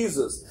like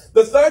Jesus.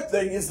 The third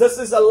thing is this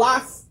is a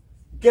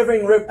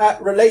life-giving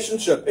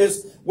relationship.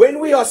 Is when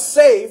we are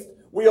saved,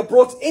 we are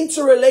brought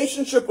into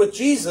relationship with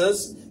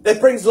Jesus that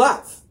brings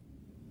life.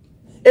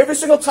 Every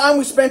single time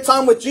we spend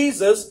time with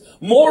Jesus,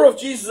 more of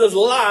Jesus'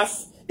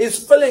 life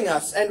is filling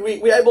us, and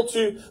we're able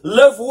to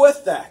live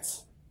with that.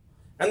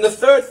 And the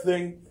third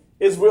thing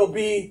is we'll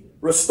be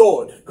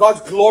restored.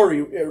 God's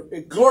glory,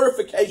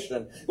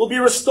 glorification will be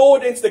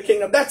restored into the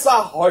kingdom. That's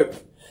our hope,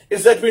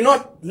 is that we're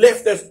not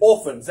left as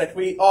orphans, that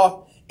we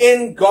are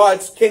in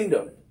God's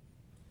kingdom.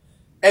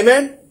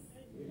 Amen?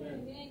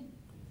 Amen.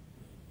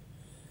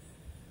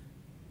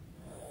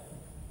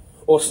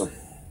 Awesome.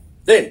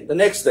 Then, the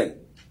next thing.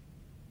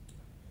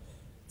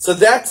 So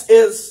that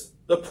is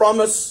the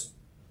promise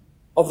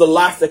of the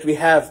life that we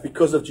have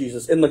because of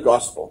Jesus in the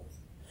gospel.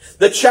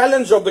 The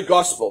challenge of the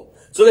gospel.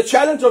 So the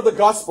challenge of the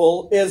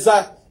gospel is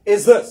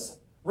this.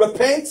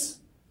 Repent,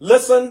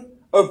 listen,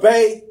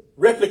 obey,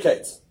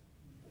 replicate.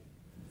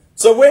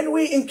 So when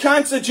we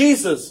encounter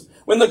Jesus,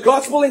 when the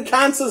gospel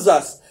encounters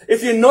us,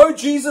 if you know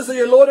Jesus as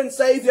your Lord and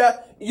Savior,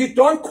 you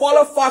don't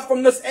qualify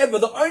from this ever.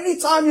 The only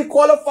time you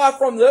qualify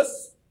from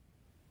this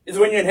is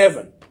when you're in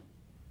heaven.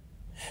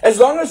 As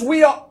long as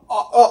we are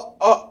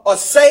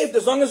saved,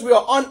 as long as we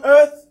are on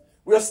earth,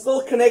 we are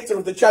still connected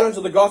with the challenge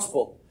of the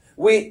gospel.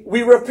 We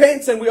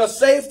repent and we are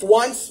saved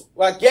once.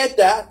 I get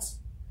that.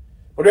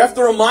 But we have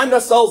to remind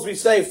ourselves we're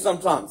saved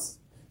sometimes,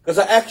 because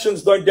our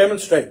actions don't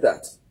demonstrate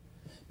that.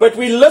 But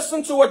we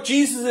listen to what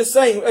Jesus is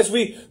saying as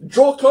we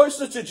draw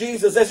closer to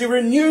Jesus, as He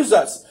renews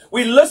us.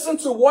 We listen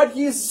to what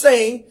He is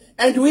saying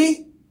and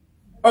we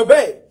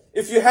obey.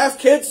 If you have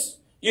kids,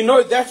 you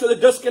know that's where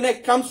the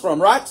disconnect comes from,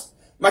 right?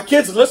 My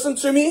kids listen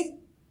to me,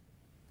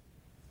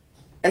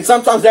 and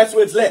sometimes that's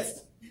where it's left.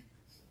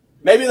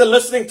 Maybe the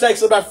listening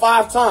takes about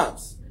 5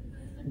 times.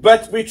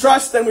 But we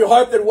trust and we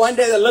hope that one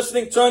day the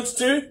listening turns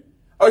to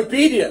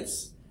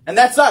obedience. And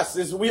that's us,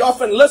 is we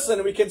often listen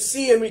and we can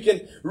see and we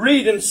can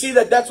read and see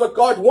that that's what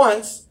God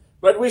wants,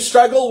 but we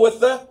struggle with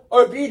the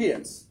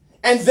obedience.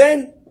 And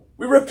then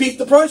we repeat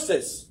the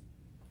process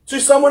to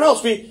someone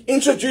else. We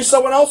introduce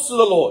someone else to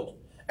the Lord,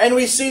 and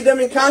we see them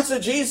encounter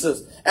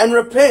Jesus and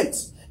repent.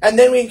 And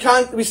then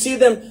we see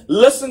them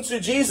listen to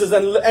Jesus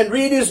and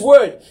read His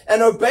word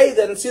and obey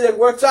that and see that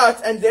works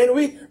out. And then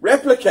we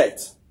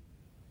replicate.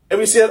 And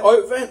we see that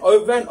over and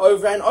over and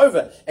over and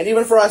over. And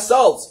even for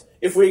ourselves,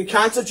 if we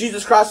encounter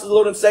Jesus Christ as the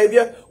Lord and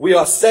Savior, we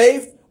are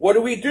saved. What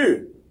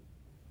do?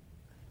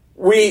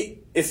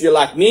 If you're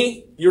like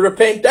me, you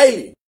repent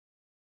daily.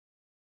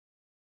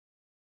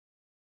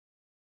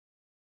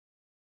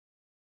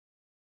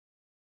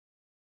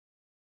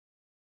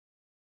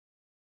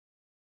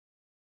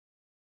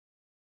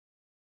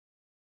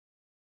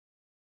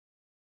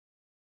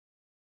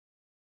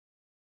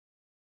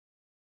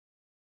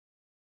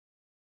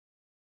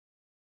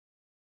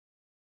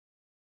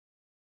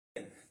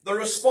 The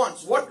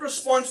response. What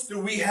response do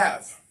we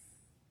have?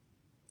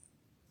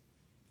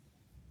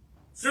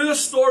 Through the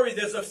story,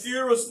 there's a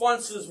few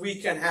responses we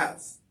can have.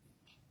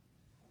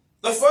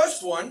 The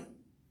first one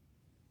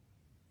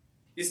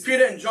is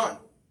Peter and John.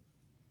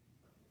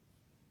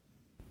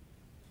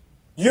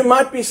 You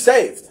might be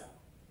saved.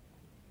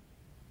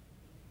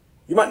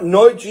 You might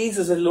know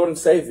Jesus as Lord and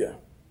Savior.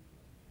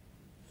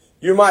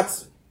 You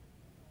might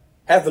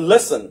have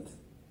listened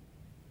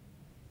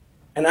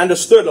and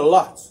understood a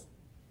lot.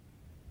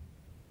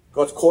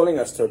 God's calling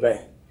us to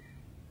obey.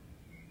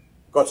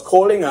 God's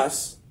calling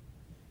us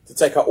to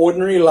take our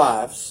ordinary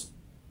lives,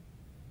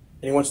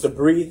 and He wants to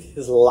breathe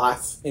His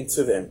life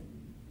into them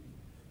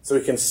so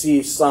we can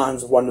see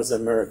signs, wonders,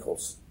 and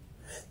miracles.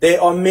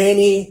 There are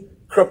many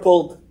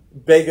crippled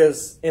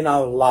beggars in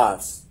our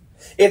lives.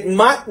 It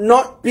might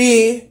not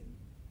be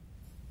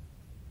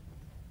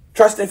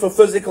trusting for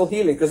physical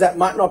healing, because that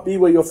might not be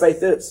where your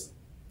faith is.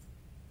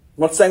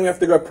 I'm not saying we have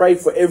to go pray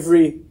for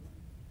every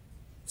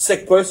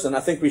sick person.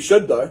 I think we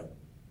should, though.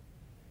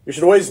 We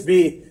should always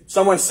be,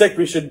 someone's sick,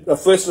 our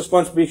first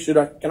response be,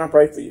 can I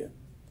pray for you?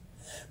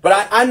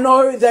 But I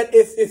know that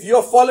if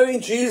you're following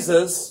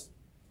Jesus,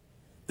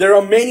 there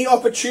are many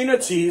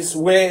opportunities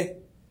where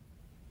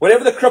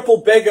whatever the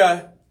crippled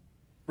beggar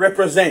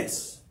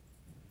represents,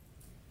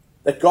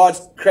 that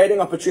God's creating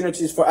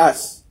opportunities for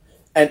us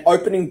and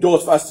opening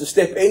doors for us to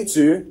step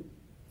into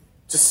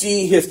to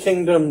see His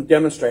kingdom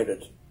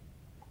demonstrated.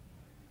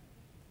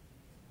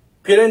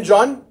 Peter and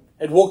John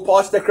had walked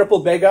past that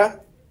crippled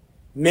beggar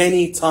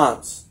many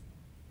times.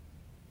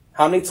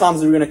 How many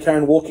times are we going to carry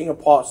on walking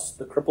past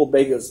the crippled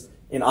beggars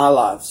in our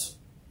lives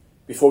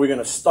before we're going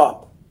to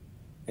stop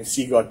and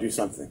see God do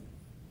something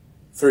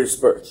through His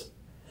Spirit?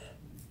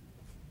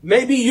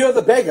 Maybe you're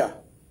the beggar.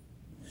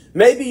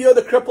 Maybe you're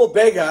the crippled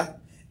beggar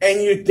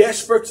and you're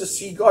desperate to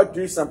see God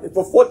do something.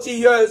 For 40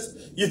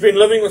 years, you've been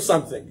living with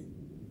something.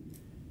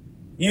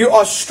 You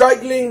are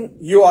struggling.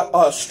 You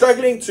are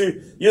struggling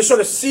to, you sort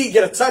of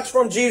get a touch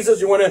from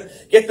Jesus. You want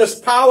to get this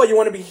power. You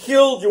want to be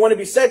healed. You want to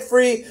be set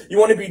free. You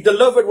want to be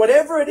delivered.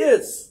 Whatever it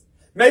is.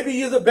 Maybe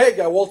you're the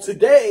beggar. Well,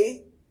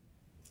 today,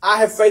 I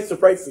have faith to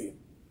pray for you.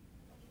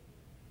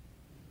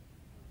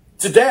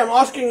 Today, I'm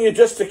asking you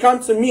just to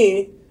come to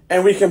me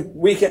and we can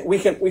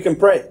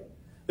pray.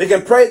 We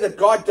can pray that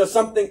God does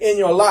something in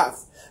your life.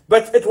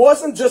 But it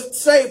wasn't just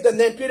saved and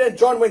then Peter and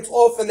John went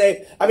off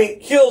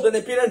healed and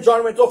then Peter and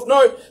John went off.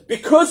 No,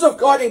 because of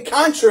God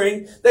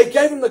encountering, they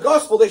gave him the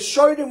gospel. They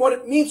showed him what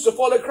it means to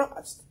follow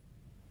Christ.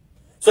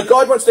 So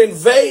God wants to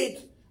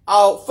invade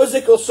our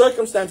physical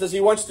circumstances. He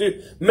wants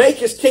to make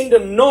His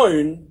kingdom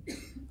known.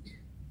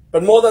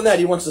 But more than that,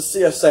 He wants to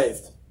see us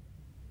saved.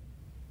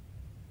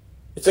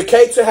 It's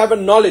okay to have a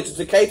knowledge. It's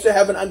okay to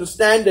have an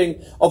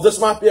understanding of this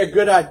might be a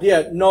good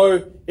idea.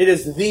 No, it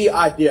is the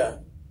idea.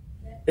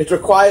 It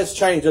requires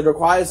change. It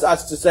requires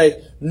us to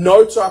say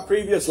no to our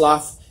previous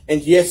life and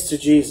yes to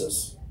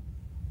Jesus.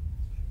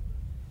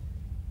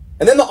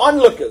 And then the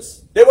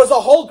onlookers. There was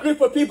a whole group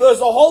of people. There's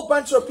a whole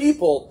bunch of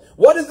people.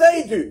 What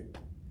do?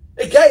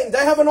 Again,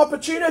 they have an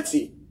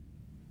opportunity.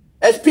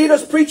 As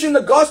Peter's preaching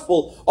the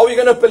gospel, are we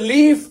going to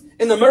believe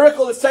in the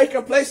miracle that's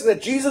taken place and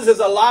that Jesus is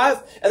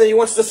alive and that he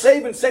wants to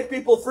save and set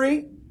people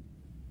free?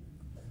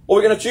 Or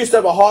are we going to choose to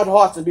have a hard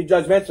heart and be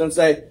judgmental and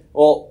say,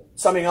 well,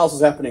 something else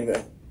is happening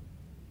there?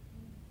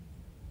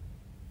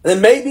 And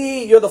then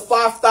maybe you're the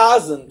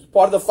 5,000,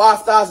 part of the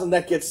 5,000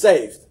 that gets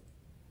saved.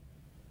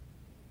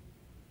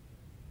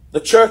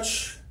 The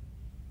church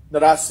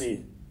that I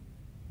see,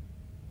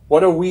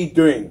 what are we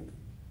doing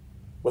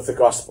with the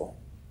gospel?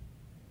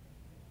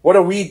 What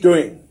are we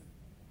doing?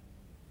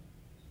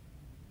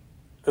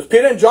 Because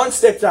Peter and John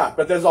stepped out,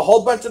 but there's a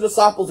whole bunch of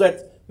disciples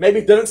that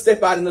maybe didn't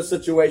step out in this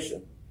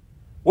situation.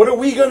 What are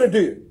we going to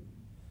do?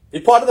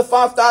 Be part of the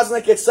 5,000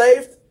 that get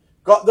saved?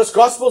 This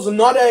gospel is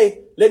not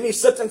a let me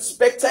sit and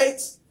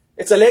spectate.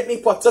 It's a let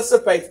me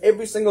participate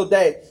every single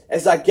day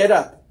as I get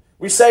up.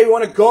 We say we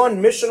want to go on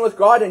mission with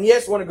God, and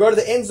yes, we want to go to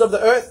the ends of the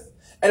earth.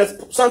 And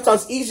it's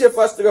sometimes easier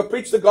for us to go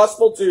preach the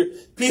gospel to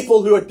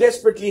people who are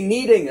desperately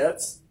needing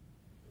it.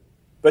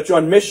 But you're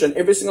on mission.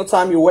 Every single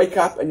time you wake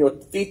up and your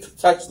feet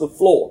touch the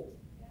floor,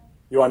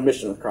 you're on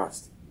mission with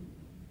Christ.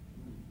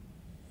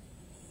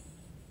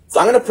 So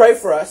I'm going to pray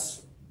for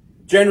us,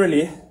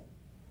 generally.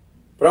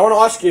 But I want to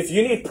ask you, if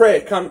you need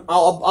prayer, come.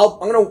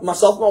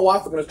 Myself and my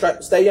wife are going to try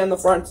to stay here in the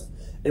front.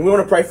 And we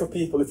want to pray for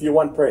people if you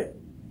want prayer.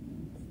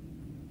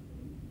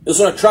 Just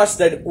want to trust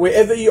that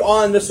wherever you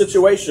are in this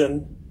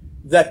situation,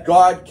 that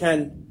God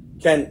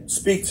can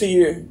speak to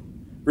you,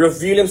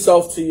 reveal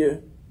himself to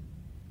you.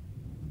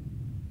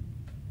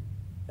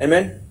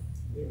 Amen?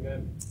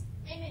 Amen.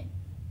 Amen.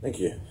 Thank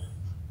you.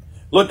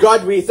 Lord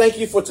God, we thank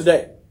you for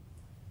today.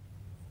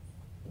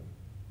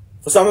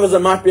 For some of us, it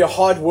might be a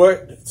hard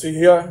word to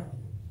hear.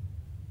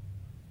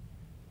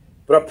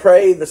 But I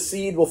pray the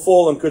seed will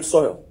fall on good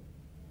soil.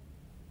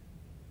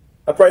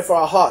 I pray for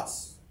our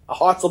hearts. Our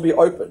hearts will be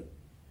open.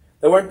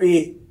 They won't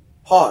be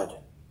hard.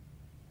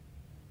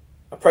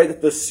 I pray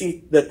that the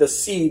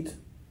seed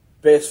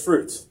bears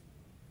fruit.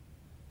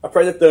 I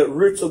pray that the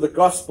roots of the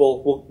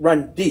gospel will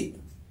run deep.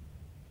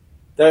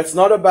 That it's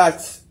not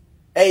about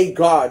a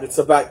God, it's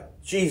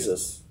about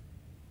Jesus.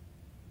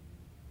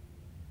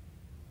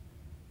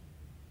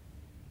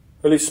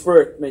 Holy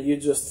Spirit, may you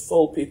just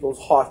fill people's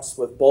hearts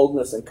with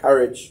boldness and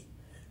courage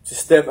to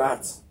step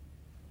out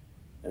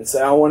and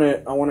say, I want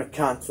to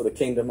count for the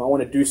kingdom. I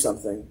want to do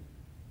something.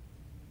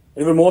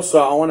 Even more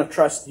so, I want to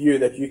trust you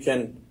that you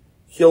can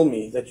heal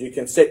me, that you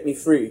can set me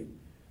free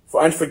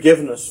for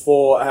unforgiveness,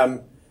 for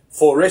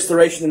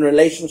restoration in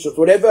relationships,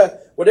 whatever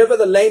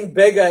the lame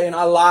beggar in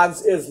our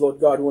lives is, Lord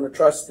God. We want to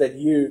trust that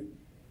you,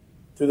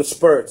 through the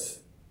Spirit,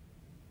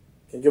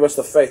 can give us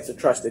the faith to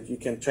trust that you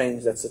can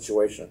change that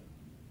situation.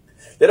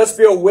 Let us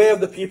be aware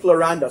of the people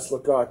around us,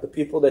 Lord God, the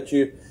people that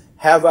you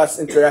have us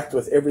interact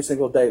with every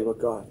single day, Lord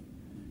God.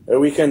 That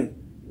we can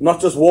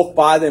not just walk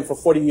by them for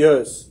 40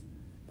 years,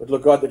 but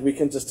Lord God, that we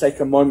can just take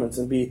a moment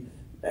and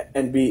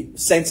be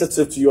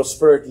sensitive to your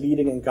Spirit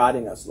leading and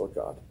guiding us, Lord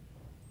God.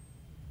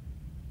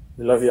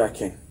 We love you, our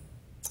King.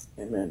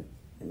 Amen.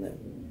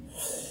 Amen.